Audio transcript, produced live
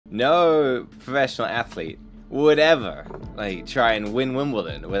no professional athlete would ever like try and win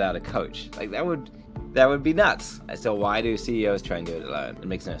Wimbledon without a coach. Like that would be nuts. So why do CEOs try and do it alone? It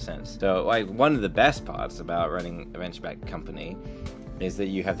makes no sense. So like one of the best parts about running a venture-backed company is that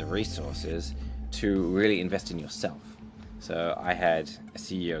you have the resources to really invest in yourself. So I had a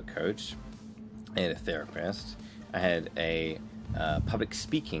CEO coach, I had a therapist, I had a public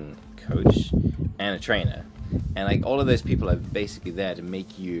speaking coach, and a trainer. And like all of those people are basically there to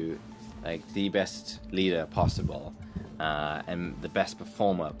make you like the best leader possible, and the best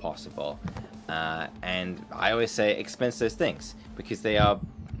performer possible. And I always say expense those things because they are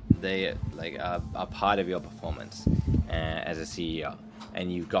part of your performance as a CEO,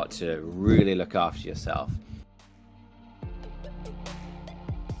 and you've got to really look after yourself.